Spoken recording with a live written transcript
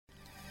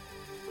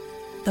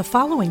The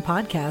following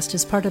podcast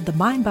is part of the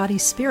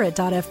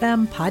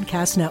MindBodySpirit.fm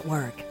podcast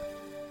network.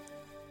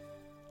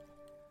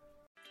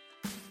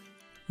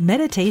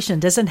 Meditation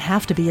doesn't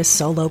have to be a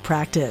solo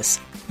practice.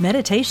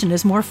 Meditation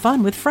is more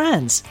fun with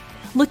friends.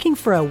 Looking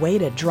for a way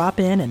to drop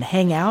in and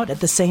hang out at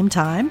the same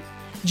time?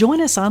 Join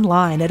us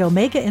online at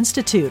Omega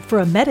Institute for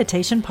a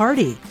meditation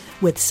party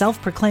with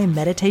self-proclaimed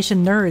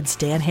meditation nerds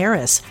Dan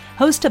Harris,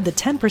 host of the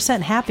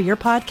 10% Happier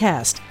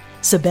podcast,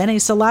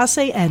 Sabene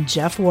Selassie, and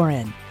Jeff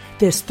Warren.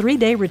 This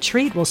 3-day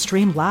retreat will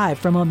stream live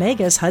from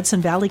Omega's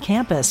Hudson Valley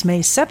campus May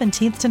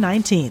 17th to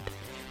 19th.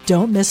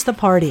 Don't miss the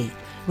party.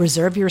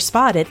 Reserve your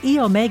spot at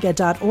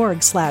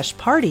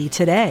eomega.org/party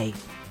today.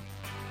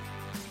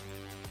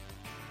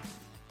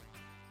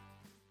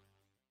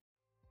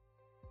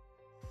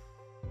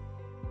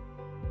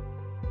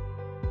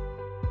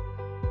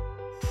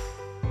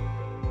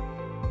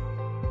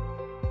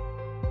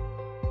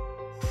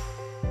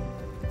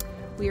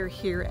 We are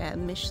here at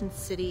Mission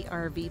City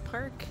RV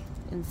Park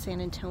in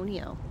San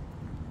Antonio.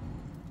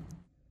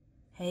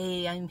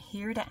 Hey, I'm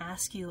here to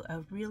ask you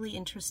a really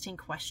interesting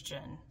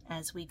question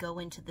as we go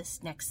into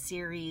this next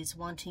series,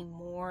 Wanting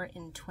More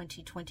in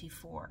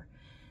 2024.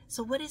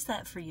 So what is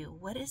that for you?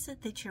 What is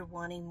it that you're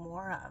wanting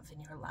more of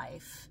in your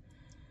life?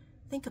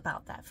 Think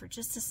about that for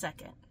just a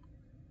second.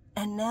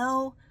 And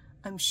now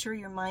I'm sure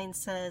your mind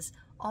says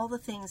all the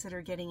things that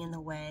are getting in the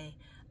way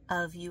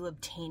of you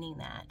obtaining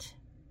that.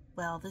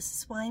 Well, this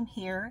is why I'm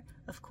here,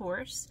 of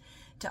course,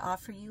 to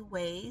offer you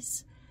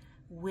ways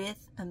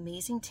with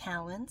amazing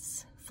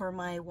talents for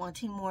my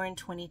Wanting More in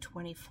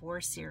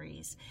 2024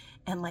 series.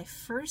 And my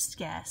first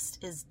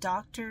guest is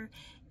Dr.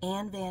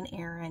 Ann Van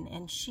Eron,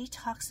 and she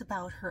talks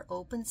about her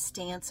open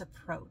stance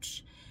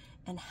approach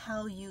and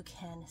how you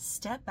can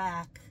step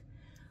back,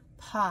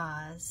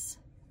 pause,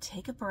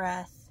 take a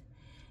breath,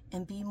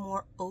 and be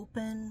more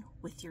open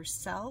with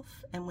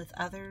yourself and with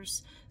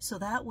others, so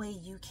that way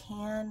you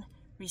can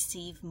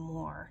receive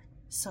more.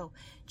 So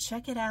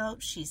check it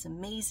out. She's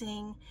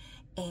amazing,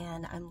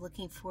 and I'm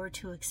looking forward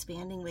to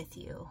expanding with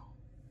you.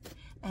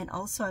 And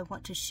also I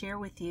want to share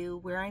with you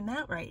where I'm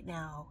at right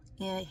now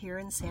here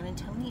in San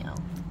Antonio.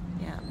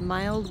 Yeah,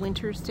 mild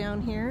winters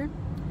down here.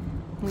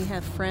 We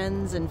have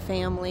friends and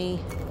family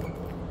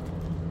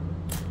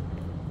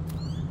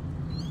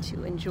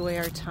to enjoy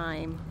our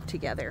time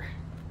together.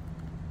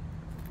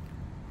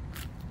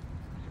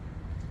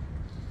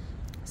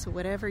 So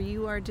whatever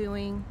you are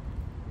doing,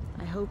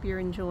 I hope you're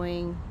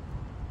enjoying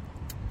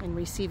and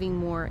receiving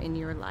more in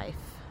your life.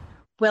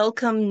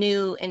 Welcome,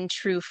 new and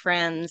true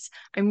friends.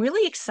 I'm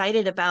really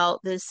excited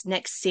about this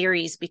next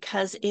series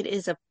because it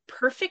is a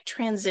perfect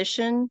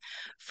transition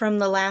from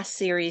the last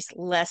series,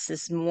 Less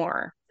is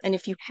More. And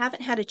if you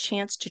haven't had a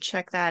chance to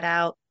check that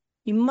out,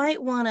 you might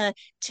want to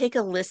take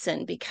a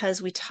listen,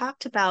 because we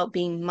talked about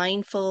being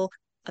mindful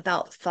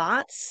about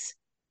thoughts,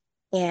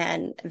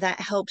 and that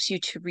helps you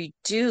to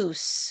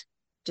reduce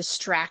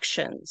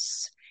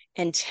distractions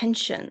and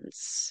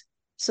tensions.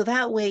 So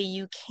that way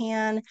you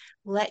can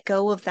let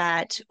go of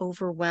that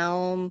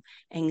overwhelm,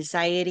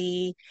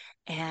 anxiety,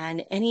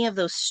 and any of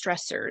those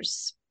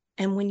stressors.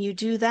 And when you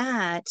do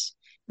that,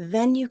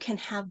 then you can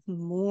have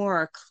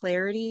more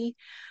clarity,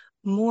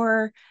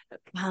 more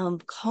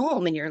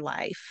calm in your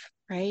life,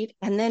 right?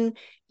 And then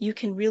you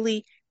can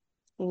really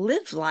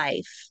live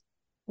life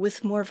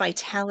with more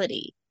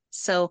vitality.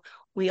 So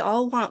we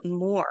all want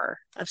more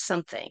of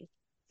something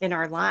in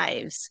our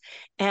lives.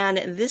 And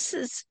this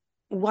is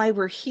why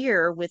we're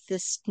here with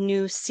this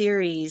new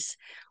series,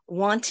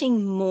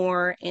 Wanting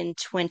More in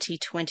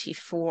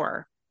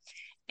 2024.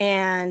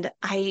 And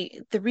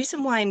the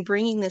reason why I'm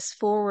bringing this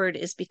forward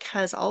is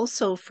because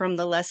also from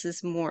the Less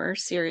is More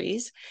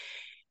series,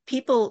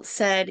 people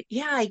said,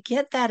 yeah, I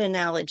get that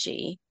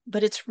analogy,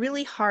 but it's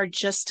really hard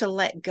just to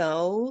let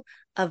go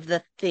of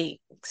the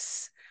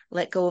things,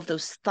 let go of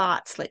those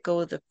thoughts, let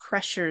go of the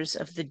pressures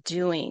of the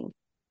doing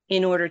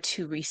in order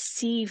to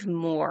receive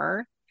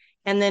more.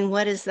 And then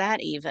what is that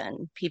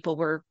even? People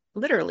were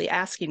literally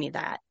asking me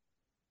that.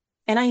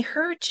 And I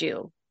heard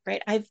you,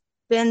 right? I've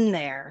been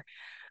there.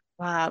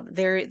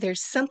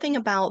 There's something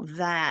about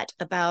that,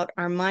 about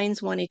our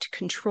minds wanting to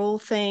control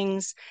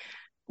things,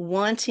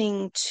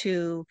 wanting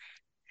to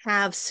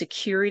have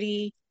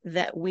security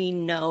that we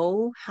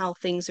know how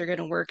things are going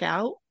to work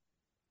out,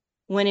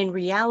 when in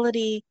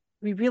reality,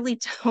 we really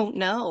don't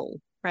know,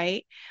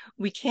 right?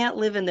 We can't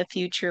live in the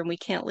future and we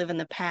can't live in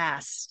the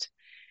past.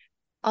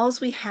 All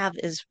we have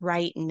is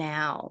right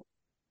now.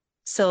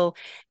 So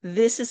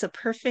this is a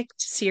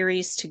perfect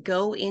series to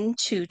go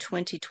into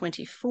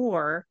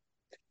 2024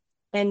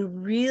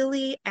 and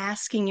really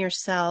asking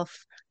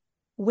yourself,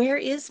 where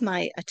is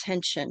my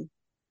attention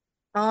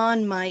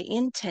on my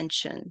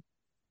intention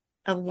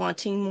of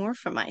wanting more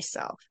for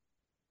myself?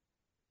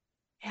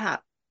 Yeah.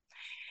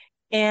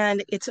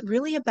 And it's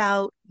really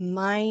about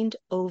mind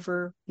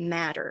over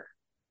matter.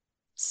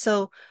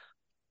 So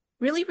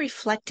really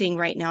reflecting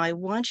right now, I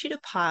want you to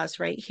pause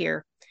right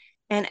here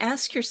and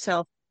ask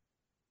yourself,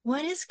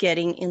 what is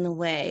getting in the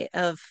way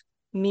of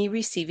me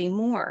receiving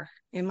more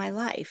in my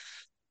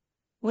life?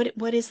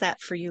 What is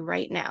that for you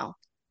right now?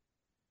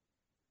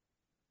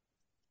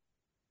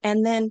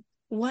 And then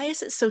why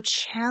is it so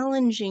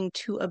challenging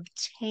to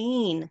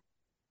obtain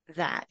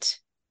that?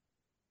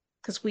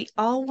 Because we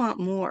all want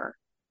more,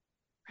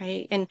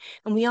 right? And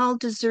we all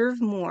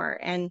deserve more.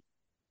 And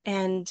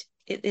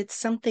it's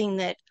something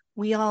that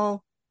we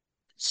all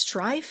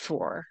strive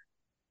for.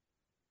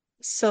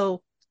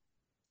 So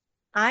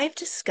I've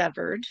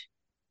discovered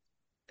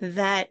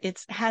that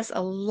it has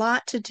a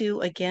lot to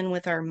do again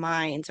with our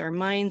minds. Our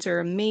minds are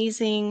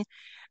amazing.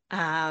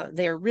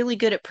 They're really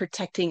good at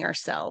protecting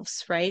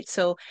ourselves, right?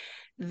 So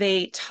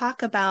they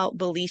talk about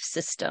belief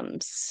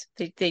systems.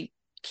 They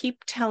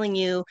keep telling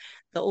you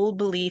the old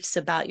beliefs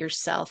about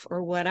yourself,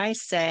 or what I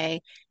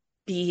say,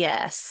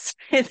 BS,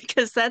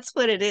 because that's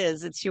what it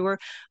is. It's your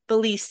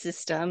belief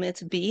system.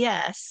 It's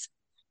BS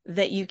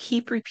that you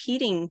keep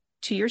repeating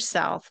to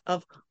yourself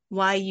of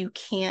why you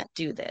can't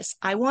do this.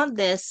 I want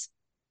this,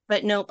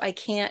 but nope, I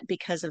can't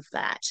because of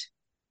that.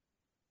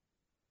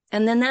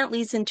 And then that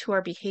leads into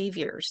our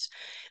behaviors.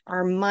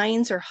 Our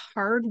minds are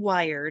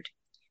hardwired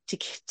to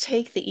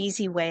take the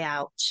easy way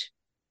out.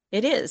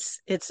 It is.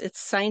 It's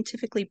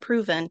scientifically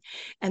proven,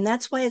 and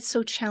that's why it's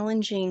so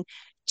challenging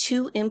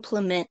to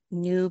implement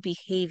new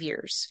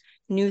behaviors,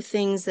 new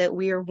things that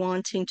we are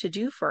wanting to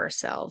do for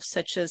ourselves,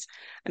 such as,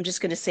 I'm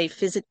just going to say,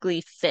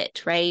 physically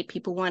fit, right?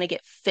 People want to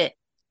get fit.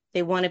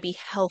 They want to be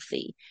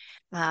healthy.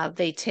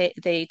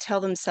 They tell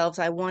themselves,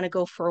 I want to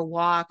go for a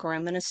walk, or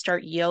I'm going to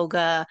start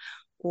yoga,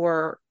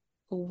 or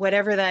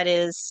whatever that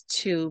is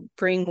to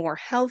bring more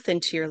health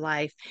into your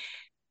life.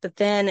 But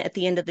then at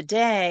the end of the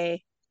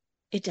day,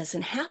 it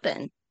doesn't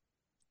happen.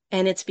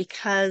 And it's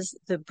because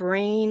the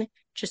brain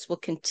just will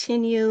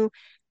continue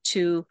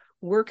to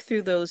work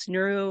through those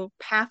neural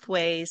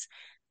pathways.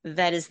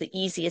 That is the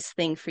easiest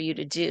thing for you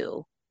to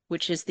do,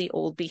 which is the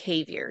old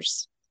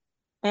behaviors.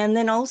 And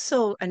then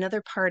also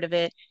another part of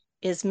it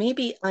is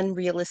maybe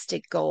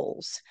unrealistic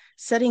goals,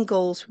 setting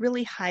goals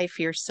really high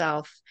for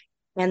yourself,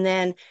 and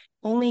then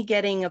only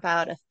getting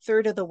about a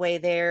third of the way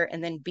there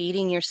and then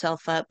beating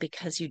yourself up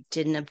because you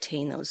didn't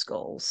obtain those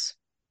goals.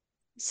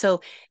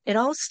 So it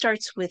all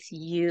starts with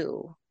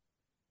you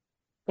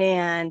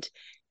and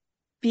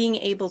being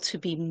able to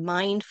be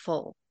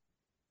mindful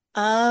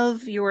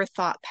of your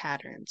thought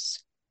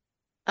patterns,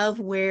 of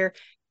where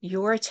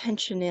your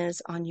attention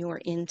is on your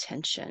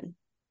intention.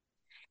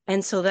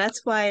 And so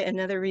that's why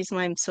another reason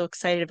why I'm so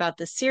excited about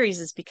this series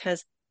is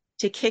because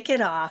to kick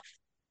it off,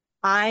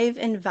 I've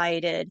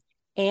invited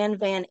Anne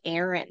Van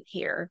Eron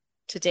here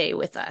today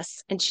with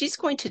us, and she's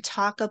going to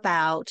talk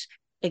about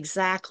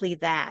exactly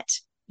that,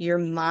 your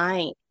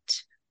mind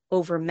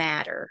over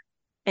matter,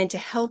 and to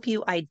help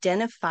you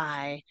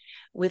identify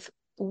with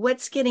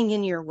what's getting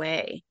in your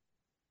way.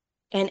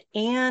 And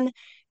Anne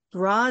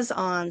draws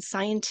on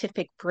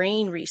scientific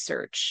brain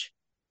research,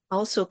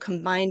 also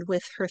combined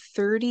with her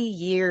 30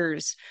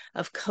 years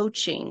of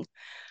coaching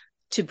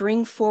to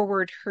bring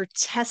forward her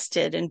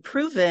tested and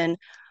proven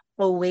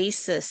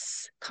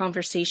Oasis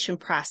conversation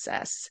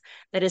process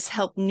that has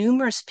helped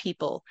numerous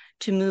people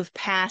to move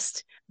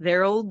past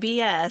their old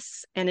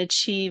BS and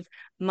achieve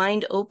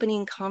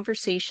mind-opening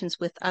conversations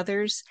with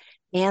others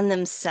and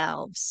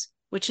themselves,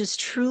 which is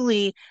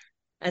truly,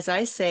 as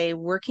I say,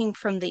 working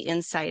from the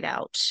inside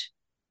out.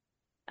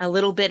 A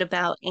little bit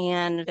about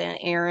Anne Van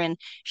Eron.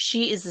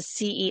 She is the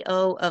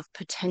CEO of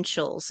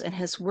Potentials and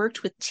has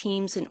worked with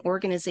teams and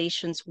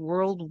organizations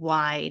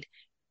worldwide,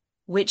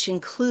 which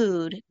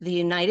include the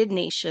United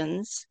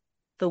Nations,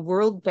 the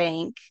World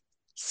Bank,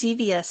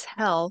 CVS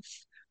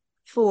Health,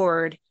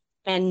 Ford,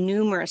 and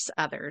numerous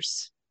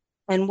others.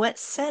 And what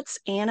sets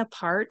Anne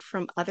apart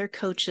from other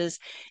coaches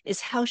is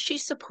how she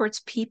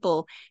supports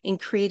people in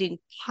creating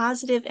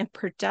positive and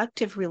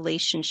productive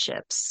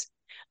relationships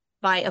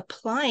by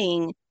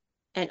applying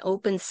an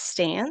open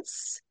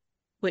stance,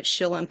 which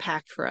she'll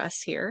unpack for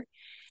us here,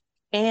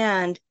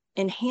 and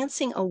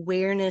enhancing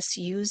awareness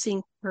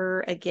using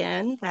her,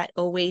 again, that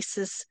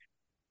Oasis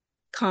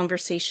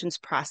conversations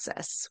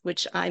process,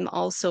 which I'm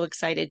also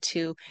excited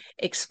to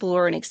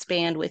explore and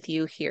expand with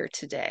you here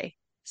today.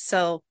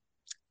 So,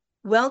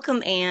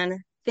 welcome,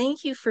 Anne.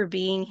 Thank you for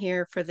being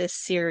here for this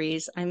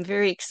series. I'm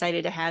very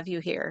excited to have you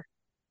here.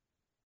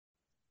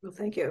 Well,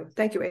 thank you.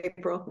 Thank you,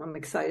 April. I'm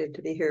excited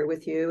to be here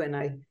with you, and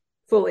I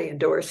fully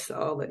endorse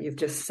all that you've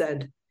just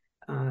said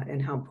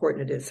and how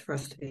important it is for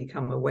us to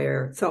become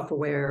aware,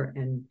 self-aware,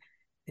 and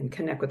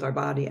connect with our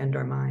body and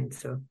our mind.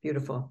 So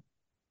beautiful.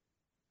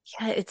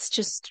 Yeah, it's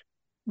just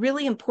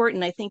really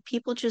important. I think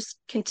people just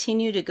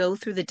continue to go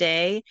through the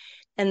day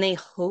and they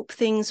hope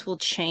things will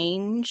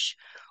change,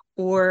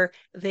 or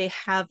they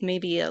have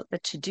maybe a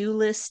to-do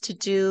list to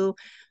do,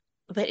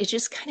 but it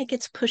just kind of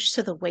gets pushed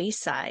to the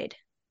wayside.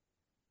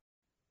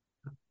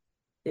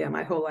 Yeah,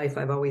 my whole life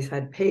I've always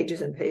had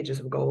pages and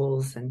pages of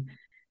goals, and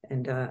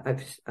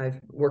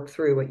I've worked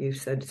through what you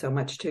said so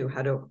much too.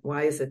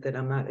 Why is it that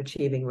I'm not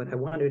achieving what I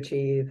want to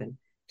achieve? And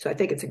so I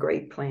think it's a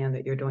great plan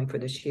that you're doing for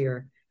this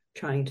year,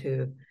 trying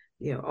to,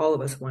 all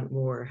of us want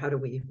more. How do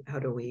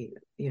we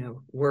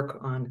work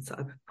on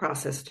a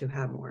process to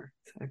have more?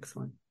 It's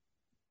excellent.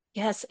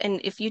 Yes,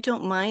 and if you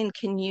don't mind,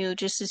 can you,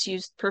 just as you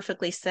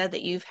perfectly said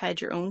that you've had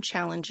your own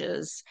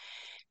challenges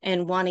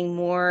and wanting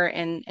more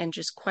and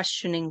just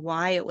questioning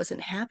why it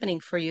wasn't happening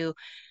for you,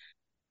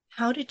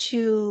 how did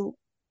you,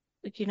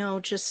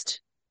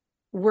 just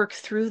work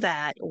through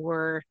that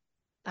or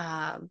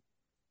um,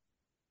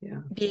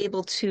 Yeah. be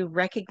able to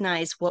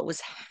recognize what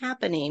was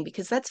happening?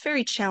 Because that's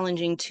very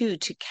challenging too,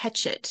 to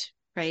catch it,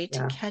 right? To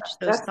Yeah. catch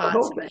those That's the thoughts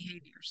whole and thing.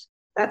 behaviors.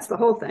 That's the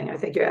whole thing. I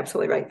think you're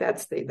absolutely right.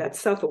 That's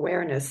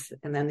self-awareness,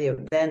 and then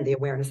the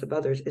awareness of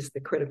others is the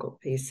critical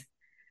piece.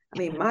 I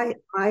mean,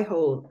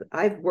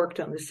 I've worked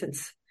on this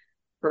since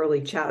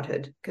early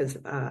childhood because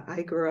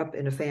I grew up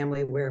in a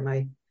family where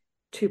my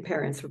two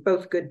parents were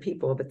both good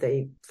people, but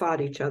they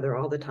fought each other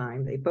all the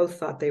time. They both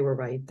thought they were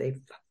right.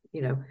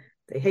 You know,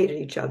 they hated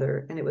each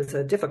other, and it was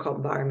a difficult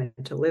environment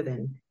to live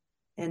in.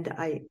 And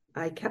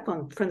I kept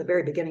on from the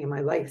very beginning of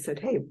my life said,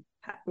 hey,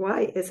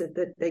 why is it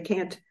that they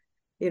can't,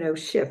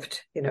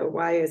 shift?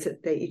 Why is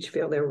it they each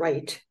feel they're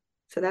right?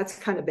 So that's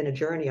kind of been a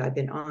journey I've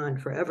been on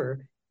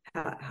forever.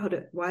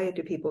 Why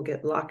do people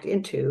get locked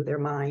into their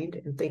mind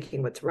and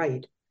thinking what's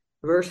right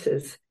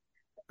versus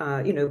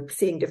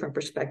seeing different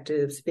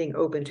perspectives, being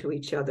open to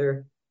each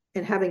other,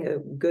 and having a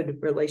good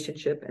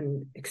relationship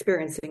and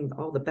experiencing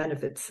all the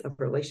benefits of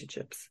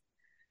relationships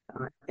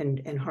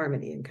and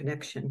harmony and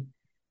connection.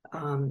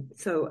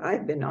 So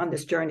I've been on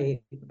this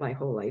journey my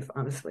whole life,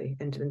 honestly,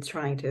 and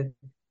been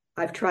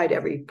I've tried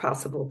every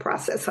possible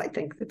process I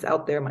think that's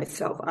out there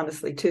myself,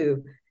 honestly,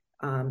 too.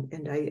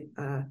 And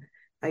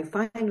I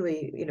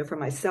finally, for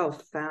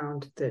myself,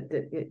 found that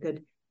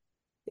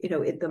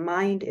the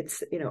mind,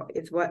 it's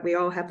what we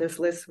all have this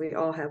list, we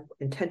all have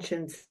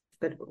intentions,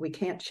 but we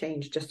can't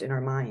change just in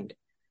our mind.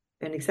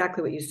 And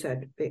exactly what you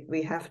said,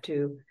 we have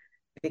to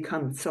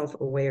become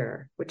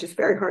self-aware, which is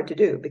very hard to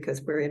do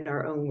because we're in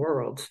our own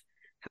worlds.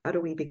 How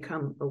do we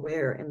become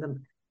aware?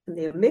 And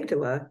the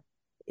amygdala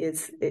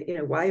is,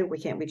 why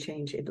can't we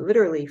change? It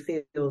literally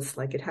feels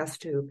like it has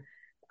to.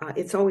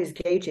 It's always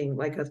gauging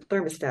like a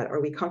thermostat.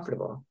 Are we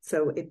comfortable?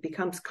 So it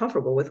becomes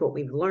comfortable with what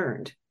we've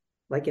learned.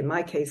 Like in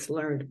my case,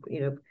 learned,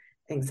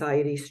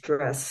 anxiety,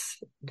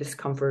 stress,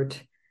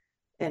 discomfort.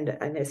 And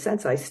in a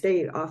sense, I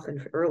stayed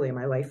often early in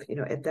my life,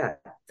 at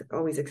that,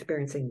 always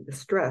experiencing the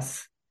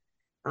stress.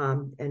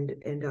 And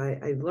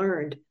I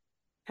learned,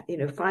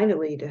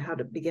 finally to how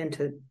to begin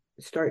to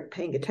start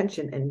paying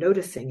attention and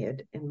noticing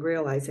it and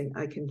realizing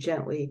I can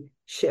gently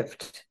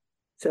shift.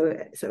 So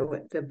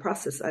the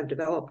process I've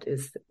developed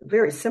is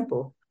very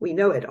simple. We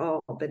know it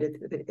all, but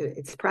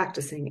it's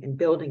practicing and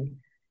building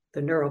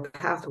the neural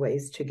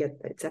pathways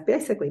it's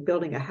basically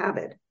building a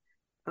habit.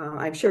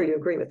 I'm sure you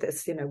agree with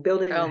this,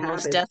 building a Oh,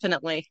 most habit.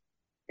 definitely.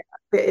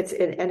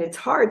 And it's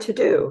hard to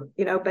do,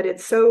 but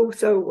it's so,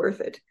 so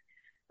worth it.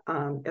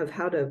 Of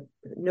how to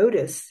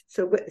notice.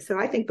 So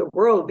I think the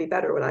world would be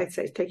better, what I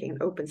say is taking an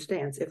open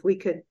stance, if we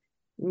could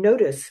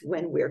notice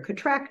when we're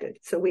contracted.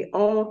 So we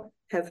all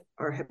have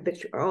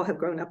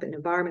grown up in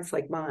environments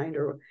like mine,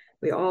 or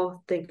we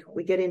all think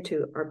we get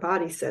into, our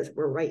body says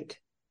we're right.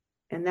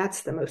 And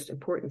that's the most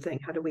important thing.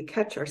 How do we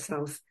catch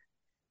ourselves?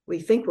 We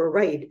think we're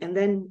right. And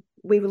then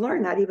we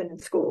learn that even in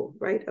school,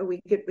 right? Oh,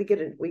 we get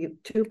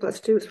 2 +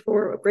 2 is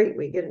 4. Great.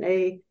 We get an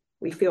A.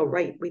 We feel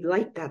right. We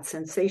like that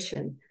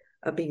sensation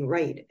of being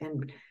right.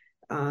 And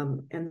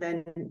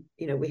then,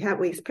 we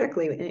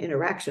particularly in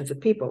interactions with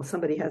people,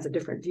 somebody has a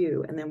different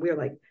view. And then we're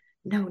like,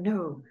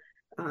 no,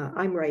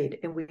 I'm right.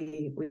 And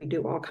we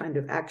do all kinds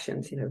of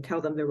actions,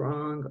 tell them they're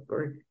wrong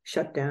or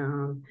shut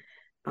down.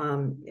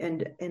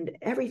 And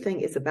everything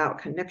is about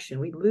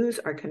connection. We lose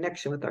our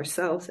connection with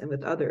ourselves and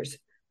with others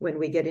when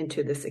we get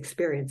into this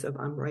experience of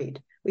I'm right.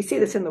 We see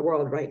this in the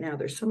world right now.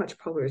 There's so much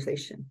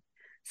polarization.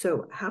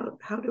 So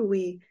how do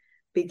we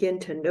begin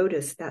to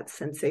notice that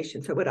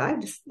sensation? So what I've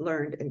just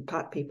learned and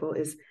taught people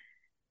is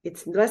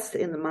it's less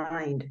in the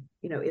mind,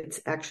 it's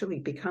actually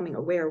becoming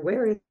aware.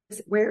 Where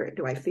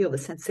do I feel the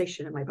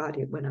sensation in my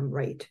body when I'm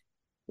right,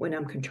 when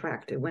I'm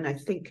contracted, when I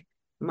think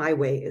my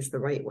way is the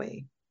right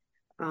way?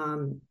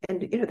 And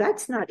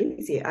that's not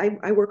easy.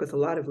 I work with a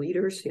lot of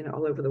leaders,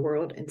 all over the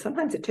world, and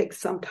sometimes it takes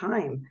some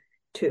time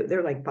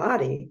they're like,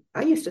 body.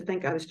 I used to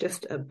think I was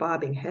just a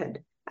bobbing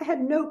head. I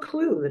had no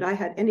clue that I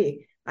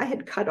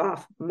had cut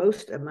off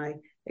most of my,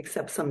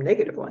 except some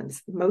negative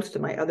ones, most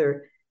of my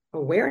other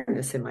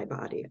awareness in my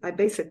body. I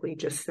basically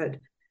just said,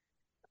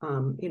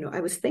 I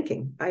was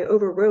thinking, I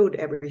overrode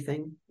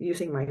everything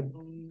using my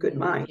good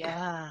mind.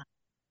 Yeah.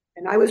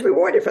 And I was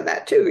rewarded for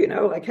that too,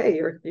 like, hey,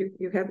 you're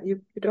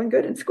doing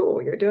good in school,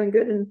 you're doing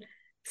good. And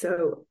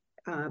so,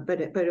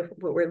 but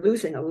we're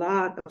losing a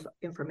lot of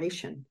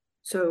information.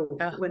 So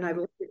Oh, when I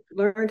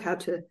learned how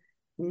to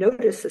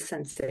notice the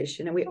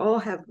sensation, and we all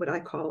have what I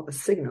call a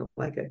signal,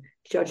 like a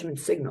judgment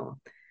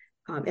signal.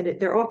 And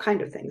there are all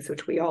kinds of things,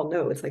 which we all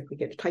know. It's like we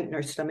get tight in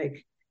our stomach,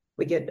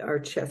 we get our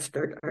chest,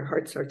 our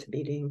heart starts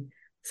beating.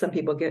 Some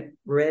people get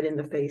red in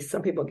the face.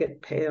 Some people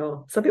get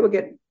pale. Some people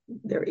get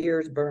their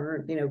ears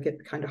burn,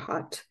 get kind of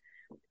hot.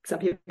 Some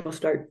people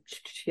start,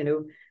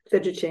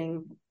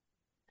 fidgeting.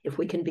 If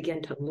we can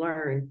begin to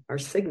learn our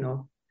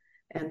signal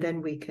and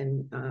then we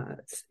can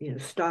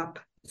stop,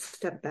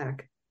 step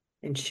back,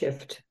 and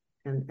shift,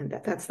 and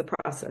that's the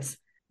process.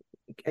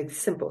 It's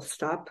simple.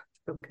 Stop.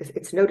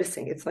 It's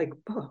noticing. It's like,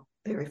 oh,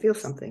 there, I feel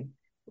something,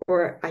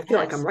 or I feel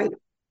like I'm right.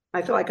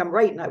 I feel like I'm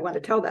right, and I want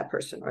to tell that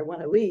person, or I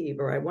want to leave,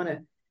 or I want to.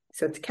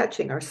 So it's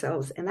catching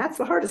ourselves, and that's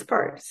the hardest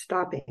part: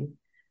 stopping,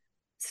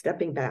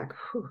 stepping back,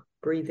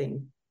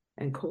 breathing,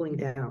 and cooling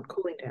down.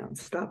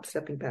 Stop,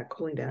 stepping back,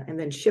 cooling down, and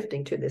then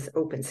shifting to this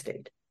open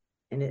state.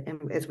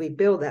 And as we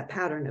build that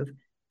pattern of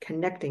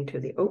connecting to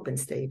the open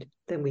state,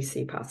 then we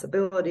see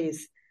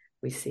possibilities.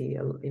 We see,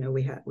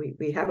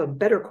 we have a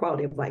better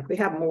quality of life. We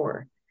have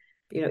more,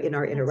 in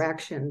our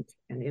interactions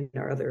and in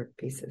our other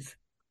pieces.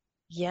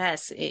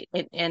 Yes,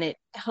 and it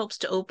helps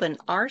to open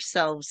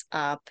ourselves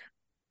up,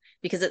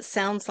 because it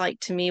sounds like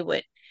to me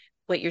what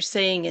you're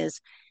saying is,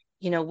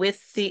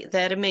 with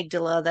that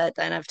amygdala, that,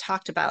 and I've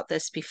talked about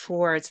this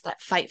before, it's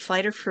that fight,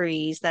 flight, or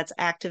freeze that's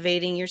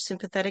activating your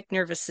sympathetic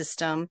nervous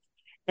system.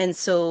 And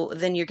so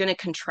then you're going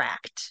to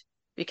contract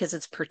because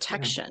it's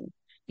protection. Yeah.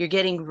 You're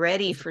getting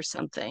ready for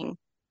something.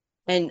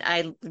 And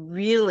I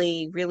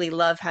really, really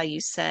love how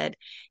you said,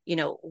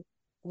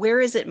 where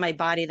is it in my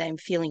body that I'm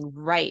feeling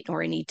right,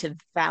 or I need to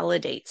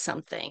validate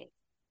something?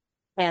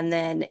 And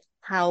then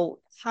how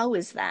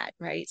is that,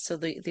 right? So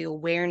the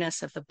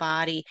awareness of the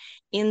body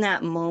in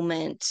that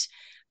moment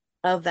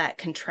of that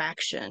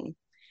contraction,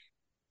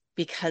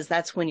 because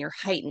that's when you're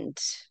heightened.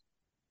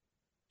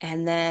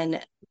 And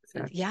then,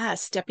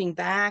 stepping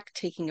back,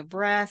 taking a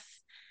breath,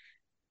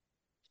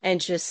 and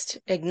just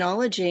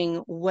acknowledging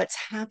what's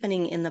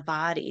happening in the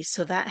body.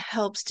 So that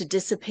helps to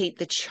dissipate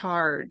the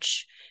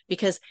charge,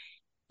 because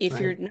if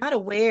you're not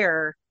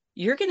aware,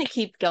 you're going to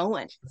keep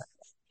going.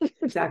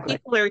 Exactly.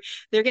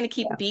 They're going to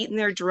keep beating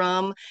their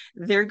drum.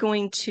 They're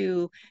going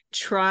to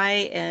try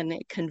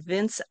and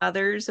convince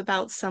others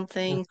about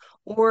something,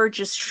 or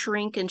just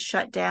shrink and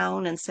shut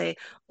down and say,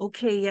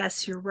 okay,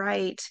 yes, you're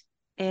right.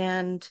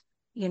 And,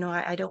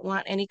 I don't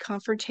want any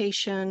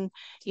confrontation,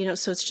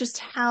 so it's just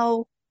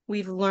how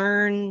we've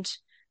learned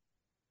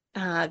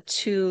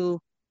to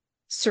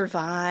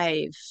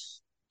survive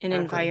in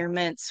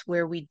environments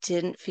where we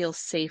didn't feel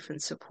safe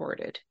and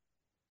supported.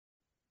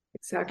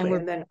 Exactly.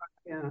 And then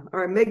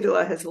our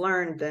amygdala has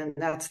learned then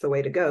that's the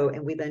way to go.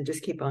 And we then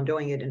just keep on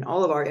doing it in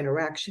all of our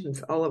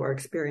interactions, all of our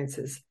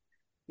experiences.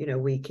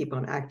 We keep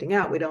on acting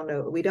out. We don't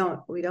know.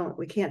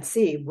 We can't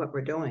see what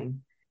we're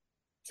doing.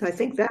 So I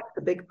think that's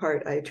the big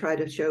part I try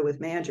to show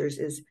with managers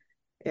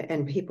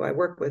and people I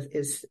work with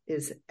is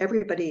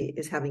everybody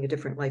is having a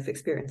different life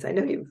experience. I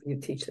know you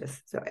teach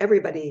this. So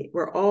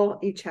we're all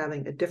each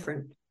having a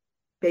different,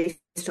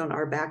 based on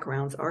our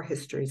backgrounds, our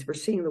histories. We're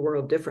seeing the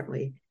world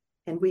differently.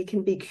 And we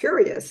can be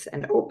curious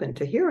and open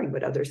to hearing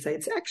what others say.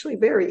 It's actually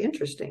very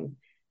interesting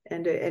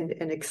and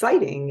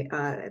exciting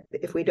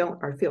if we don't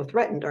or feel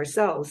threatened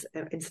ourselves.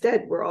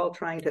 Instead, we're all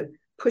trying to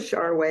push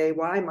our way.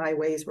 Why my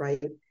way is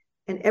right,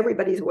 and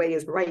everybody's way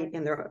is right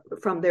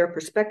from their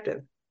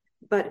perspective.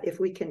 But if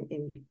we can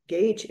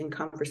engage in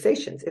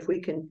conversations, if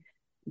we can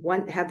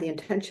have the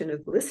intention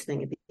of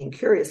listening and being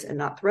curious and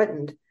not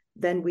threatened,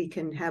 then we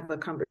can have a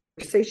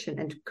conversation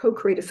and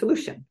co-create a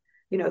solution,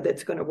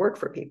 that's going to work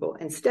for people.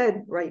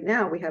 Instead, right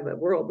now, we have a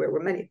world where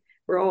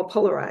we're all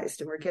polarized,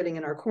 and we're getting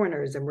in our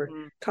corners, and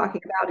we're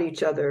talking about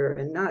each other,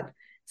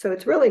 so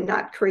it's really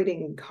not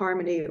creating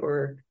harmony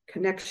or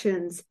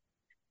connections.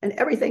 And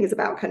everything is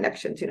about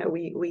connections.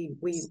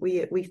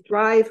 We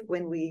thrive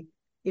when we,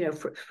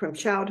 from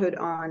childhood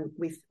on,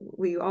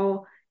 we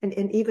all,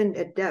 and even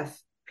at death,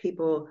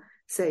 people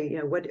say,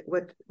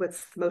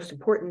 what's the most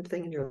important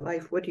thing in your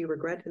life? What do you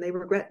regret? And they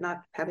regret not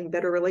having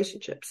better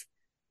relationships.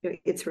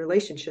 It's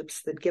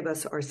relationships that give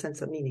us our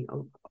sense of meaning.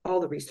 All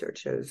the research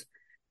shows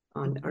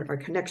on our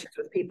connections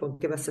with people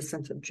give us a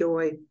sense of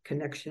joy,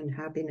 connection,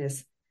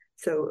 happiness.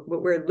 So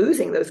we're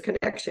losing those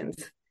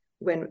connections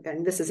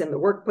and this is in the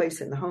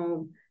workplace, in the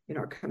home, in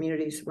our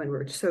communities, when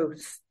we're so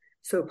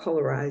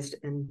polarized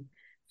and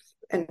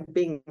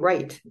being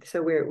right.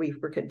 So we're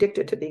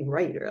addicted to being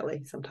right,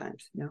 really,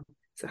 sometimes.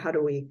 So how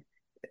do we?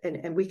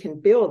 And we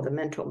can build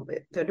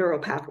the neural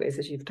pathways,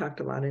 as you've talked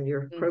a lot in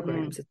your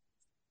programs.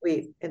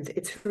 And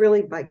it's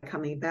really by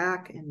coming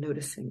back and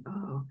noticing,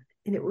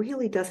 and it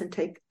really doesn't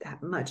take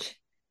that much.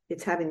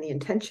 It's having the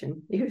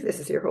intention, this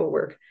is your whole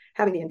work,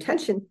 having the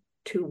intention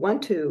to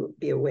want to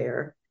be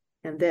aware,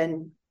 and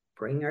then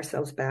bringing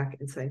ourselves back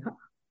and saying,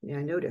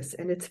 I notice.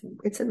 And it's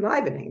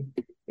enlivening.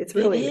 It's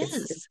really, it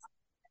is.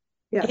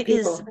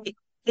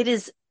 It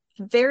is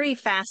very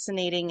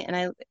fascinating.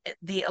 And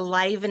the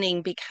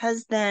enlivening,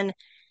 because then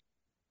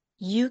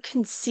you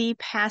can see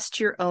past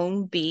your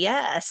own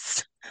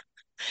BS.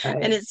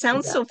 And it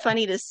sounds so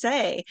funny to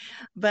say,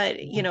 but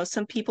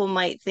some people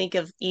might think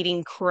of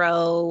eating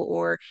crow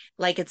or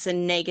like it's a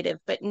negative,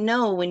 but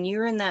no, when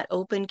you're in that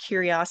open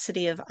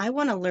curiosity of, I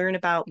want to learn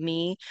about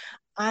me,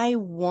 I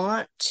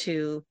want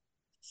to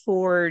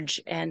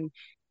forge and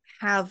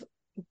have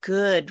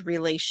good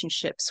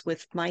relationships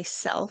with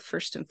myself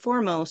first and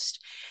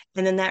foremost,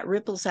 and then that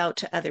ripples out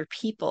to other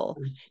people.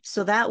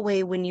 So that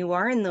way, when you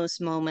are in those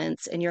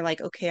moments and you're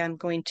like, okay, I'm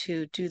going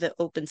to do the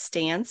open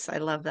stance, I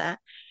love that,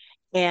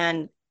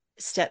 and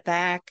step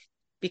back,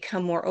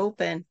 become more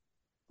open.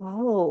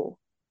 Oh,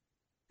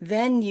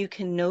 then you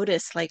can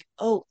notice like,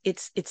 oh,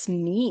 it's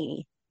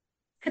me.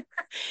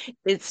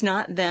 It's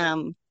not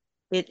them.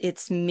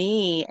 It's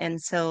me.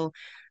 And so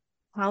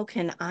how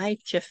can I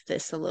shift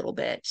this a little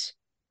bit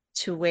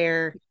to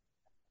where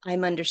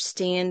I'm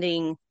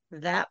understanding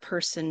that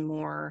person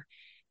more?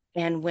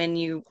 And when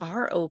you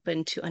are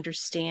open to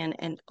understand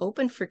and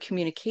open for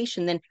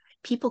communication, then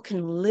people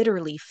can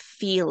literally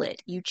feel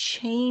it. You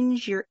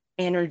change your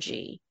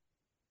energy,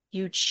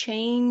 you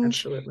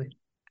change Absolutely.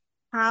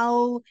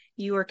 how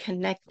you are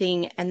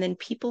connecting, and then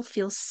people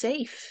feel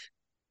safe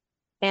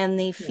and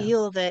they Yeah.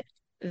 feel that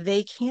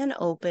they can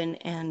open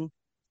and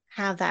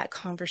have that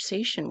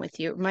conversation with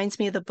you. It reminds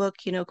me of the book,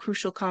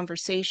 Crucial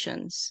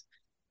Conversations,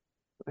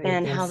 Right.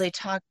 and how Yes. they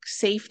talk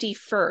safety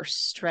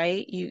first,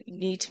 right? You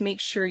need to make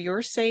sure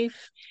you're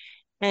safe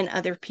and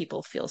other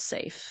people feel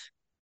safe.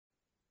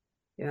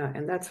 Yeah,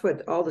 and that's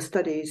what all the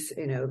studies,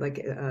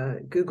 like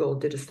Google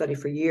did a study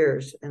for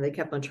years, and they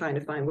kept on trying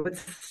to find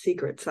what's the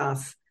secret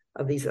sauce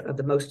of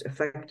the most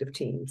effective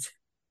teams.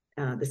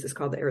 This is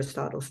called the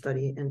Aristotle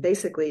study, and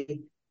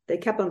basically they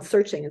kept on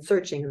searching and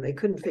searching, and they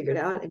couldn't figure it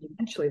out. And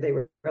eventually, they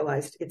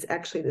realized it's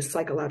actually the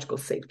psychological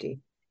safety.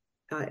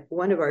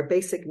 One of our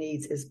basic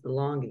needs is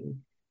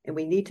belonging, and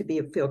we need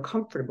to feel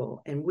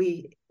comfortable, and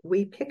we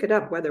pick it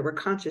up whether we're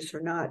conscious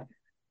or not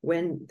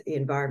when the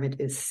environment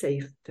is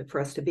safe for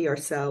us to be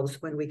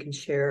ourselves, when we can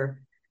share,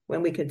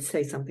 when we can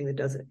say something that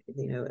doesn't,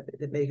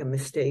 that make a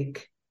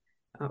mistake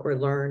or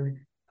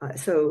learn.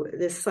 So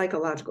this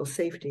psychological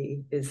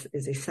safety is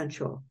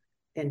essential,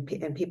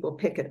 and people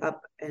pick it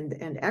up.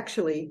 And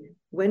actually,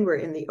 when we're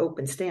in the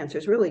open stance,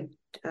 there's really,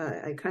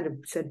 I kind of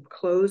said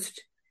closed,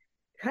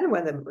 kind of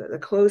when the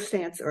closed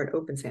stance or an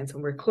open stance.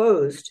 When we're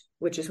closed,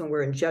 which is when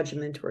we're in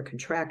judgment or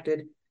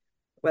contracted,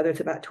 whether it's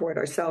about toward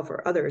ourselves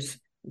or others,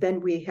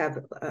 then we have,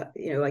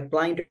 like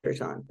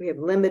blinders on. We have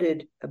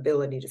limited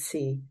ability to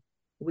see.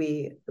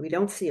 We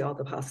don't see all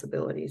the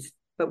possibilities.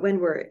 But when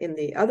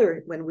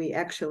when we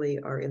actually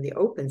are in the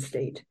open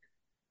state,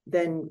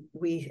 then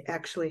we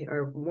actually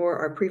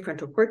our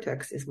prefrontal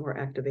cortex is more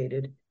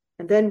activated.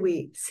 And then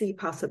we see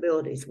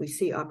possibilities. We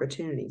see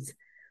opportunities.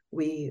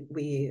 We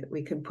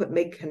can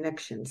make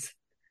connections.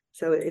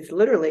 So it's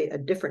literally a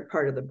different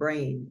part of the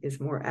brain is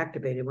more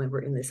activated when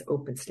we're in this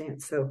open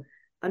stance. So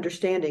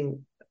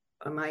understanding,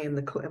 am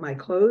I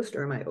closed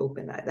or am I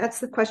open? That's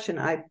the question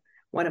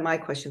one of my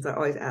questions I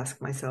always ask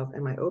myself,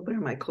 am I open or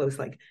am I closed?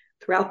 Like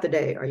throughout the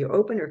day, are you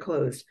open or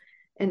closed?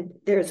 And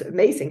there's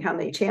amazing how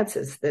many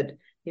chances that,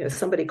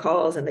 somebody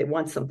calls and they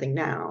want something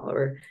now,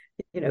 or,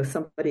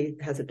 somebody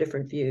has a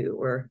different view,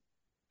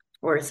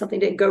 or something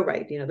didn't go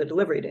right, the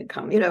delivery didn't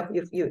come,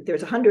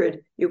 there's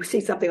 100, you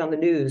see something on the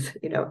news,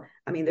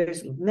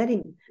 there's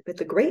many, but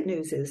the great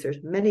news is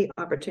there's many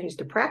opportunities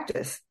to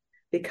practice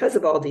because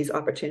of all these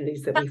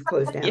opportunities that we've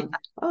closed down. Yeah.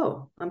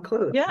 Oh, I'm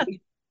closed. Yeah.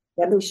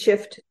 Let me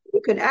shift.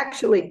 You can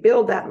actually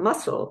build that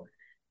muscle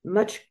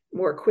much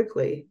more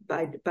quickly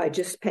by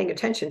just paying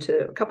attention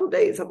to a couple of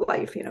days of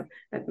life,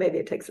 maybe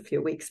it takes a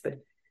few weeks, but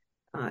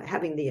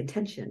having the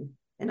intention.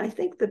 And I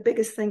think the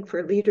biggest thing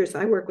for leaders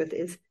I work with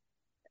is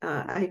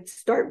I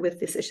start with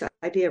this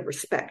idea of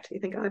respect. You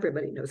think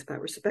everybody knows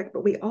about respect,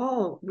 but we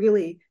all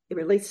really, it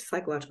relates to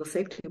psychological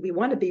safety. We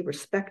want to be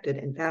respected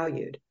and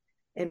valued.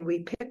 And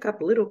we pick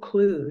up little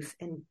clues.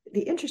 And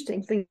the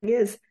interesting thing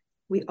is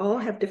we all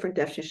have different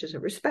definitions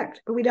of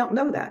respect, but we don't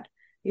know that.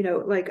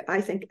 Like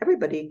I think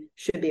everybody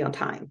should be on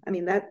time.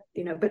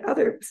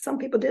 But some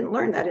people didn't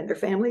learn that in their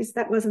families.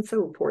 That wasn't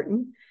so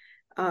important.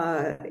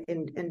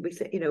 And we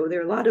say, there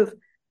are a lot of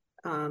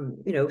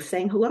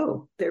saying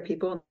hello. There are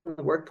people in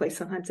the workplace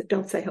sometimes that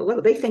don't say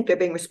hello. They think they're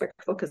being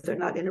respectful because they're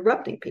not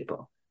interrupting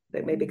people.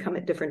 They maybe come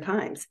at different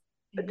times,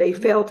 but they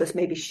fail to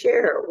maybe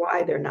share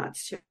why they're not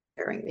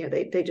sharing.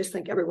 They just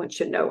think everyone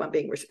should know I'm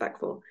being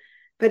respectful.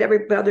 But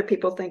other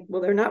people think,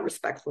 well, they're not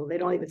respectful. They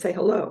don't even say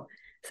hello.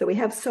 So we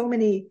have so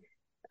many.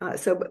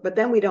 But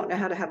then we don't know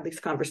how to have these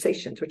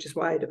conversations, which is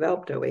why I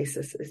developed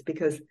Oasis, is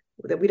because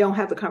that we don't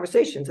have the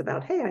conversations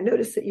about, hey, I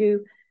noticed that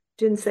you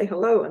didn't say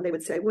hello. And they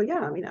would say, well,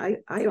 yeah,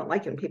 I don't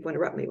like it when people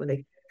interrupt me when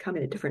they come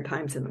in at different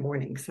times in the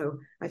morning. So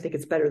I think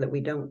it's better that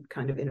we don't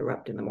kind of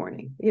interrupt in the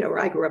morning. Or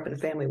I grew up in a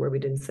family where we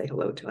didn't say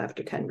hello till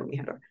after 10 when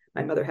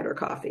my mother had her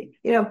coffee.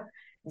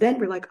 Then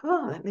we're like,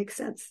 oh, that makes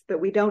sense.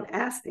 But we don't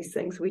ask these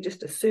things. We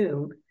just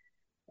assume.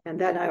 And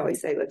then I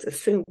always say, let's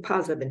assume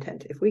positive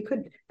intent. If we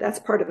could, that's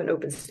part of an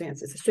open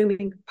stance, is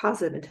assuming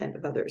positive intent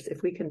of others.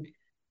 If we can,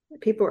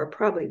 people are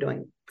probably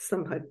doing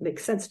somewhat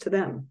makes sense to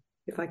them.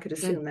 If I could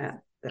assume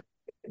that's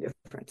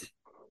different.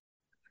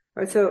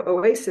 All right, so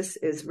Oasis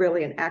is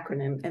really an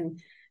acronym, and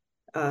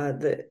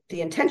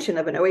the intention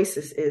of an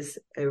oasis is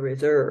a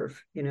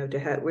reserve, to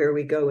have where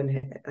we go,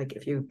 and like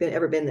if you've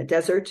ever been in the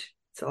desert,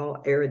 it's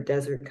all arid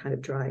desert, kind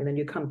of dry, and then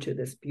you come to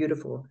this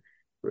beautiful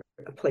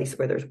a place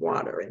where there's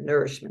water and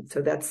nourishment.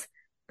 So that's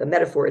the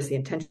metaphor, is the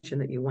intention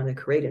that you want to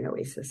create an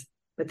oasis.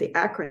 But the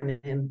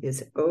acronym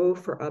is O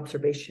for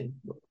observation.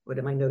 What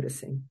am I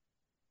noticing?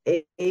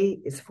 A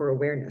is for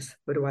awareness.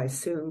 What do I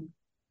assume?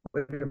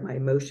 What are my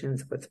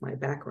emotions? What's my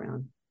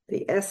background?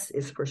 The S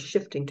is for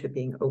shifting to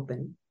being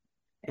open.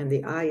 And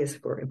the I is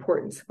for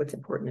importance. What's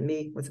important to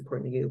me? What's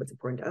important to you? What's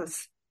important to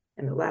us?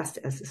 And the last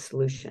S is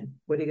solution.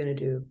 What are you going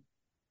to do?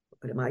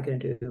 What am I going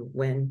to do?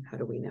 When? How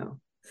do we know?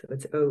 So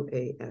it's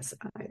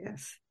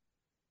OASIS.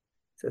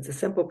 So it's a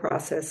simple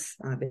process.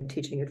 I've been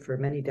teaching it for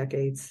many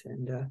decades,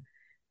 and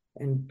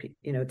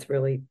it's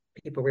really,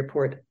 people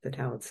report that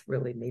how it's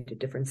really made a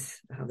difference,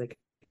 how they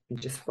can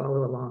just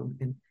follow along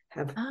and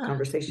have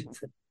conversations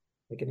that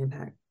make an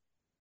impact.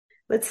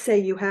 Let's say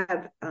you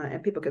have,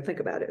 and people can think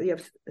about it, you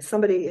have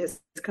somebody has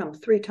come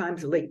 3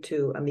 times late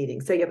to a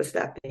meeting. Say you have a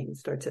staff meeting,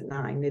 starts at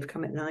 9, they've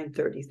come at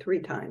 9:30 3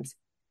 times.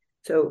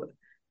 So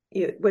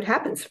what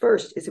happens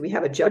first is we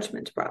have a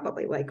judgment,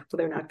 probably like, well,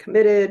 they're not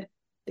committed.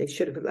 They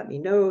should have let me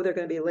know they're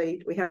going to be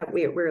late.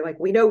 We're like,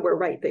 we know we're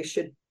right. They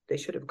should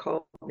have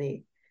called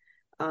me.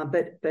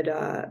 But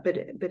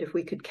if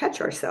we could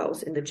catch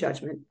ourselves in the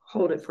judgment,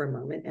 hold it for a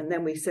moment, and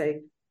then we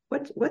say,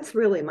 what's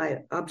really my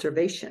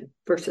observation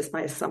versus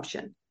my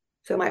assumption?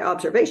 So my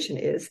observation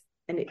is,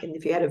 and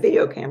if you had a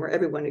video camera,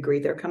 everyone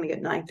agreed they're coming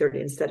at 9:30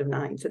 instead of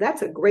 9. So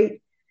that's a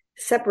great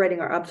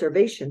separating our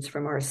observations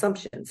from our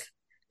assumptions.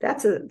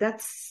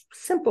 That's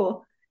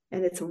simple,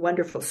 and it's a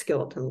wonderful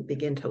skill to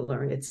begin to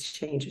learn. It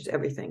changes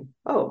everything.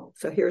 Oh,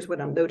 so here's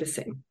what I'm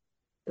noticing.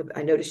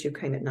 I noticed you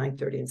came at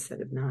 9:30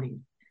 instead of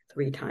 9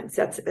 3 times.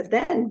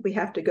 Then we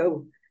have to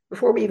go,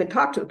 before we even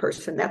talk to the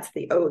person, that's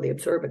the O, the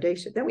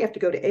observation. Then we have to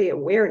go to A,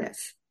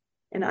 awareness.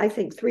 And I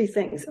think 3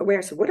 things.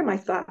 Awareness. What are my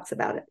thoughts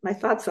about it? My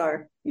thoughts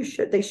are,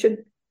 they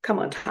should come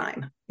on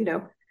time,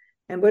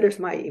 And what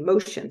are my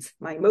emotions?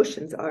 My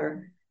emotions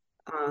are,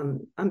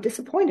 I'm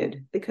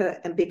disappointed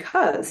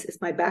because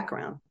it's my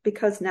background,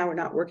 because now we're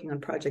not working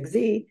on Project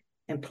Z.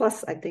 And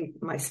plus, I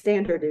think my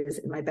standard is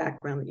in my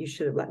background that you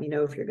should have let me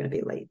know if you're going to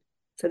be late.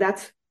 So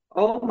that's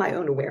all my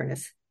own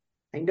awareness.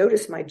 I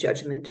notice my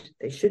judgment.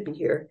 They should be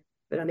here,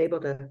 but I'm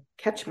able to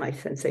catch my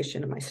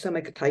sensation of my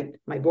stomach tight,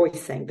 my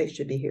voice saying they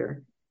should be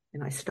here.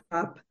 And I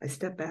stop, I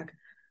step back,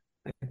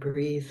 I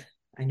breathe.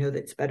 I know that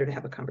it's better to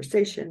have a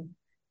conversation.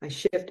 I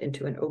shift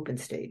into an open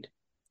state,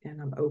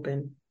 and I'm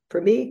open. For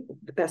me,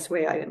 the best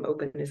way I am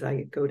open is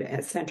I go to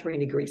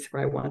Santorini, Greece,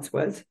 where I once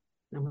was.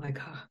 And I'm like,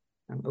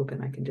 I'm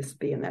open. I can just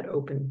be in that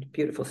open,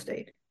 beautiful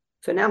state.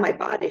 So now my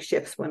body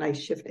shifts when I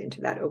shift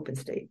into that open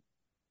state.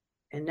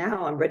 And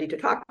now I'm ready to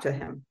talk to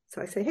him.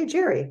 So I say, hey,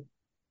 Jerry,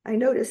 I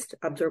noticed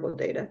observable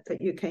data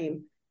that you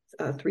came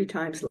 3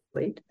 times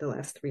late the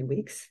last 3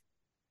 weeks.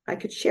 I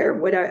could share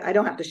I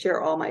don't have to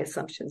share all my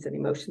assumptions and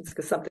emotions,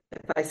 because something,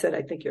 if I said,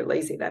 I think you're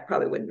lazy, that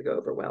probably wouldn't go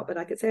over well. But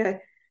I could say,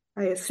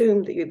 I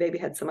assumed that you maybe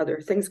had some other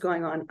things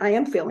going on. I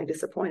am feeling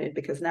disappointed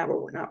because now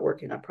we're not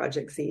working on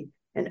Project Z,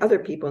 and other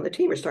people in the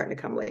team are starting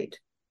to come late.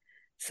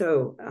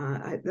 So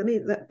I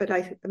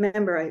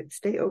remember I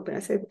stay open. I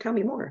say, well, tell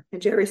me more.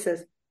 And Jerry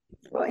says,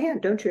 well, Ann,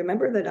 don't you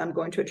remember that I'm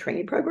going to a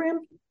training program?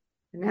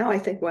 And now I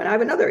think, well, I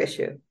have another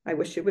issue. I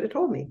wish you would have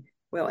told me.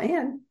 Well,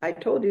 Ann, I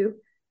told you.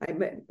 I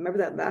remember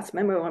that last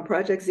memo on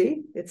Project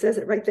Z. It says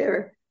it right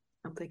there.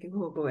 I'm thinking,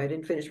 oh boy, I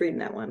didn't finish reading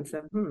that one.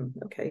 So,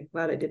 okay,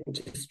 glad I didn't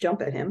just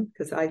jump at him,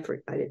 because I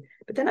did.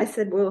 But then I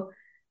said, well,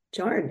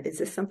 Jarn, is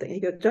this something? He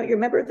goes, don't you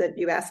remember that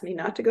you asked me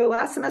not to go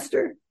last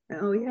semester?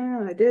 Oh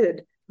yeah, I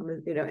did.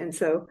 And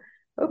so,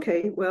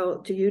 okay,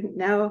 well, do you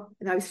now?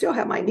 And I still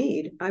have my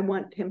need. I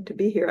want him to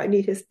be here. I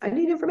need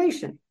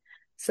information.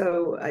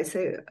 So I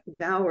say,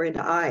 now we're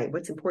into I.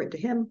 What's important to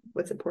him?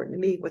 What's important to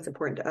me? What's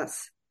important to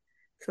us?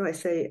 So I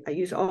say, I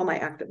use all my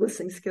active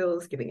listening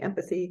skills, giving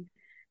empathy,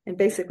 and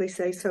basically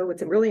say, so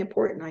it's really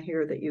important, I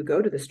hear, that you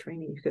go to this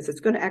training, because it's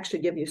going to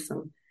actually give you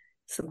some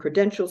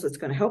credentials. It's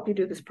going to help you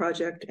do this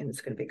project, and it's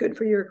going to be good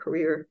for your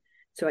career.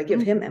 So I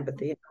give him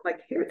empathy, and I'm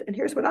like,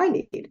 here's what I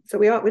need. So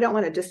we don't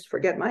want to just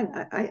forget mine.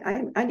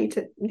 I need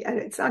to.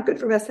 It's not good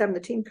for us having the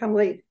team come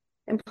late,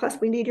 and plus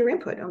we need your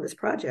input on this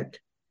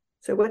project.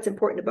 So what's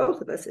important to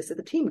both of us is that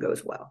the team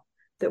goes well,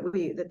 that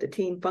the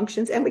team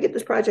functions, and we get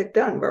this project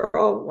done. We're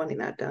all wanting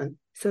that done.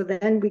 So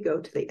then we go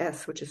to the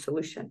S, which is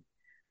solution.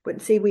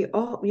 But see, we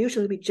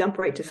usually jump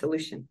right to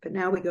solution, but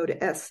now we go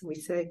to S and we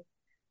say,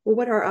 well,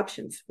 what are our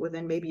options? Well,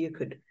 then maybe you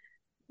could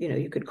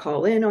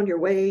call in on your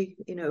way,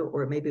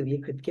 or maybe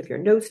you could give your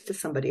notes to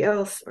somebody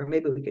else, or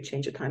maybe we could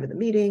change the time of the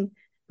meeting.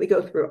 We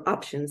go through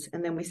options,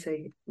 and then we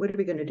say, what are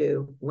we going to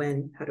do?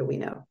 When? How do we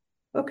know?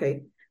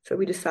 Okay, so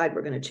we decide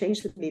we're going to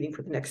change the meeting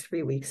for the next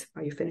 3 weeks,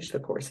 or you finish the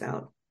course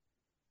out.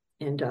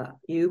 And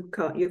you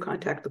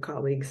contact the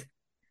colleagues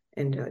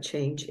and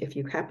change. If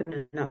you happen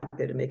to not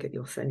be able to make it,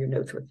 you'll send your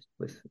notes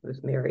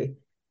with Mary.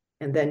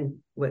 And then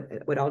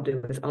what I'll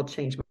do is I'll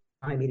change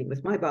my meeting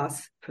with my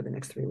boss for the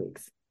next 3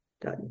 weeks.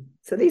 Done.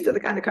 So these are the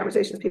kind of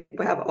conversations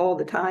people have all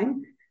the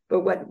time.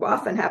 But what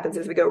often happens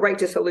is we go right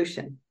to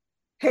solution.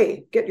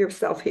 Hey, get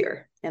yourself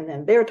here. And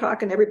then they're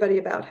talking to everybody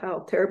about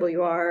how terrible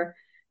you are.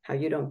 how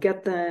you don't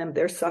get them.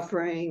 They're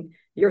suffering.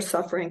 You're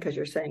suffering because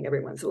you're saying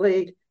everyone's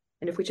late.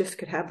 And if we just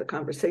could have the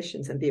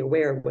conversations and be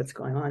aware of what's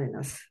going on in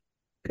us,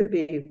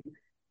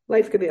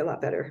 life could be a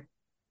lot better.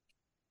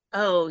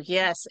 Oh,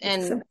 yes.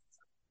 It's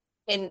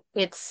And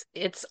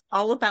it's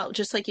all about,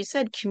 just like you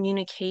said,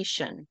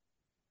 communication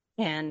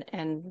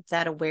and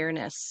that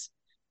awareness.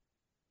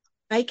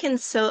 I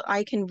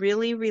can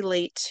really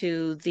relate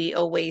to the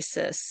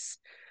oasis,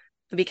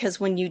 because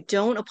when you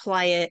don't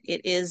apply it,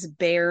 it is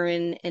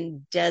barren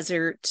and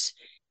desert,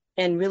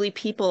 and really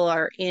people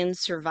are in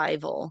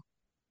survival.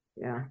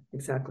 Yeah,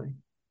 exactly.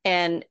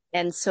 And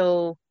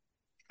so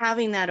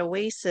having that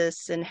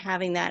oasis and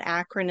having that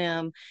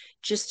acronym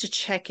just to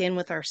check in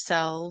with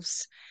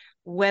ourselves,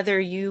 whether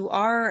you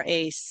are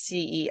a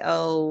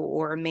CEO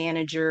or a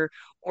manager,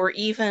 or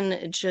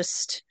even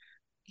just,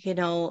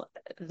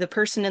 the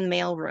person in the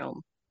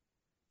mailroom,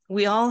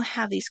 we all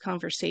have these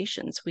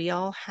conversations. We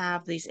all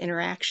have these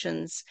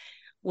interactions,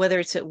 whether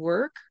it's at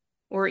work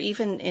or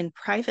even in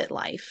private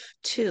life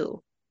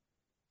too.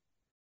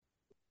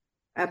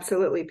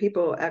 Absolutely.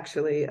 People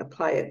actually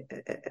apply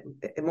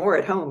it more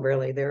at home,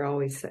 really. They're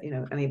always,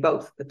 I mean,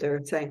 both, but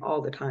they're saying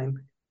all the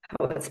time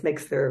how it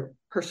makes their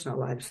personal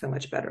lives so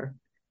much better,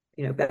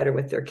 better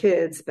with their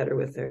kids, better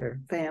with their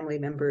family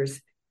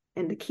members.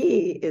 And the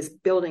key is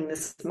building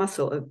this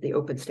muscle of the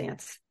open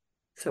stance.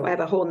 So I have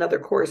a whole nother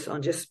course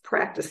on just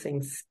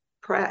practices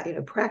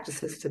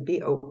to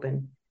be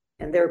open.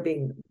 And there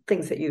being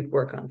things that you'd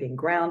work on: being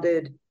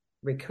grounded,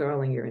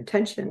 recalling your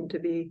intention to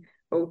be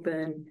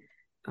open,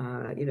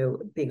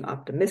 being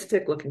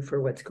optimistic, looking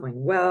for what's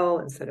going well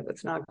instead of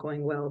what's not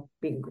going well,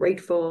 being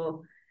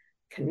grateful,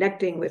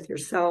 connecting with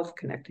yourself,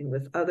 connecting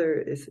with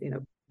others,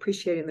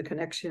 appreciating the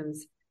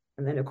connections.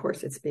 And then, of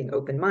course, it's being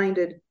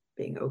open-minded,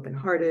 being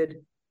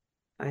open-hearted.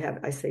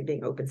 I say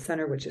being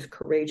open-centered, which is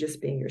courageous,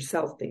 being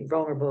yourself, being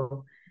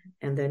vulnerable,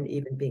 and then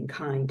even being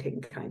kind,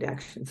 taking kind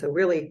action. So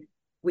really,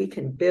 we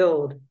can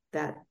build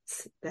that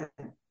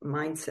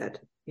mindset,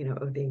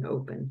 of being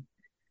open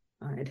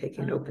and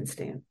taking an open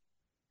stand.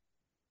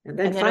 And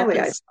then finally,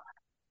 go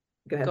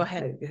ahead. Go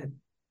ahead. Go ahead.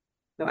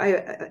 No,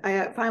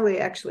 I finally,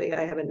 actually,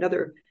 I have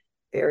another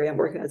area I'm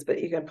working on,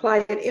 but you can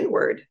apply it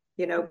inward,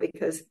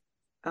 because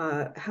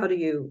how do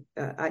you,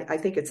 I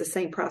think it's the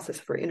same process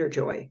for inner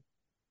joy,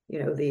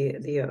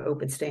 the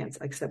open stance,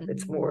 except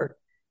it's more,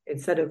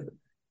 instead of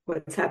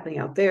what's happening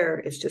out there,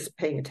 it's just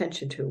paying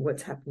attention to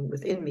what's happening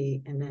within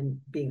me and then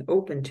being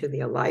open to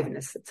the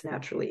aliveness that's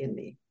naturally in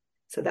me.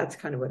 So that's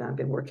kind of what I've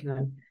been working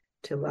on,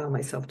 to allow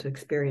myself to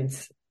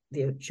experience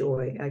the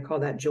joy. I call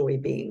that joy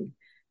being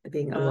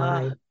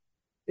alive,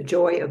 the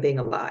joy of being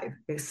alive,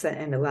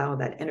 and allow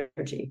that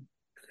energy,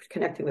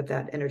 connecting with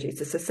that energy. It's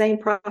just the same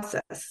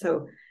process.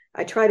 So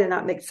I try to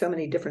not make so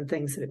many different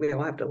things that we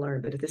all have to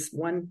learn, but this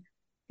one,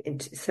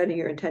 setting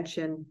your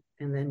intention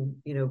and then,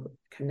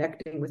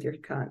 connecting with your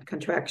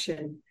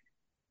contraction,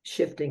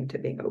 shifting to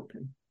being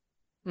open.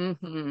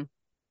 Mm-hmm.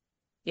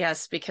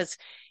 Yes, because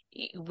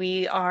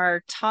we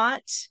are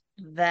taught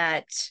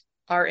that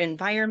our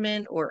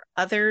environment or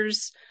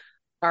others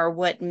are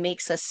what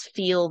makes us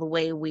feel the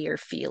way we are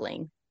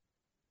feeling.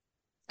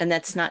 And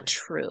that's not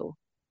true.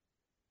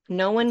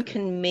 No one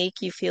can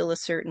make you feel a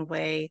certain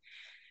way.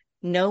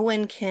 No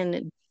one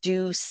can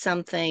do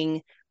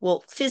something,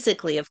 well,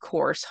 physically, of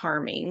course,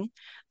 harming,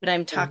 but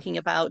I'm talking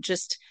about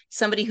just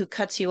somebody who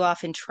cuts you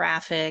off in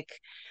traffic,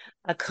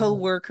 a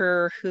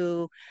coworker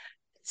who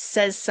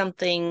says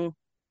something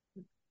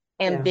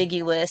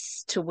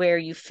ambiguous to where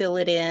you fill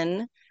it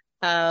in,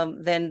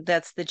 then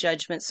that's the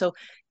judgment. So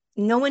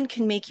no one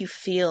can make you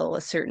feel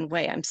a certain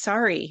way. I'm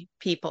sorry,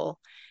 people.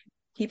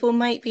 People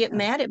might get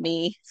mad at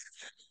me.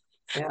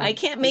 I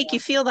can't make you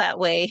feel that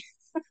way.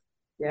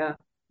 Yeah,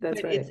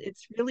 that's but right.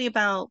 It's really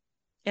about,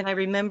 and I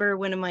remember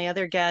one of my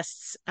other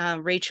guests,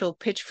 Rachel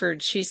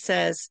Pitchford, she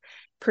says,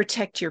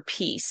 protect your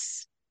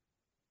peace.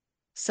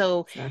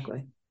 So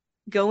exactly.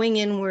 Going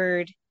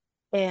inward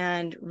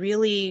and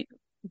really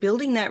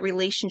building that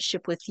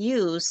relationship with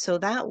you, so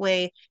that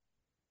way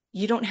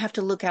you don't have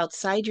to look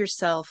outside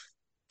yourself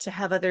to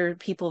have other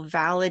people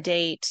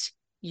validate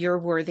your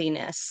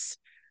worthiness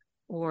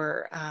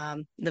or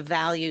the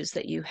values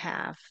that you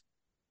have.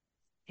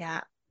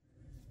 Yeah.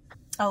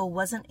 Oh,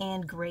 wasn't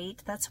Anne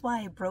great? That's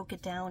why I broke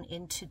it down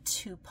into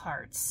 2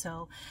 parts.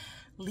 So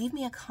leave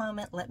me a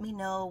comment. Let me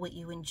know what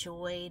you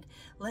enjoyed.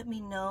 Let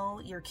me know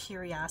your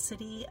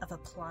curiosity of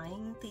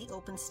applying the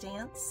open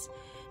stance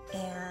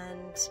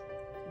and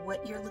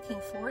what you're looking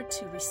forward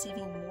to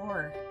receiving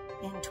more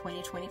in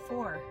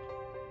 2024.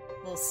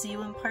 We'll see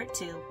you in part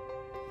 2.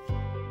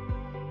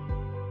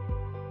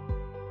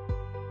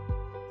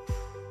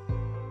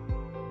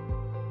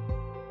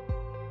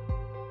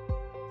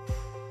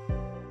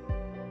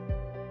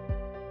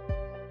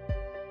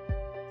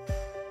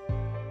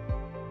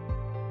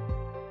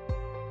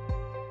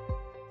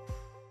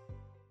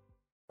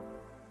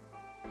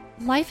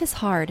 Life is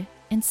hard,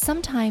 and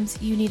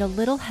sometimes you need a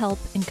little help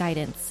and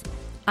guidance.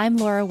 I'm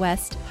Laura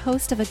West,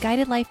 host of a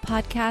Guided Life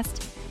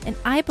podcast, and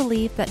I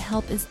believe that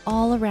help is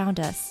all around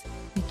us.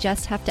 We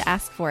just have to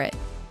ask for it.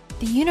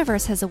 The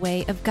universe has a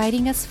way of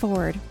guiding us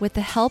forward with the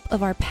help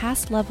of our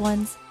past loved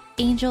ones,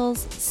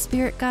 angels,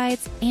 spirit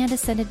guides, and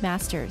ascended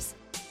masters.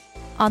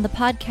 On the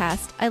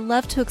podcast, I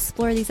love to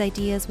explore these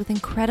ideas with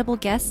incredible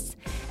guests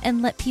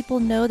and let people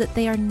know that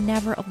they are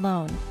never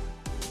alone.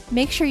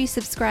 Make sure you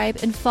subscribe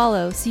and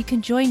follow so you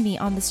can join me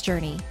on this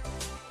journey.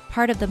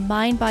 Part of the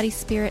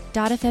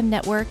mindbodyspirit.fm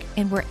network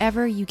and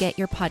wherever you get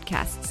your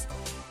podcasts.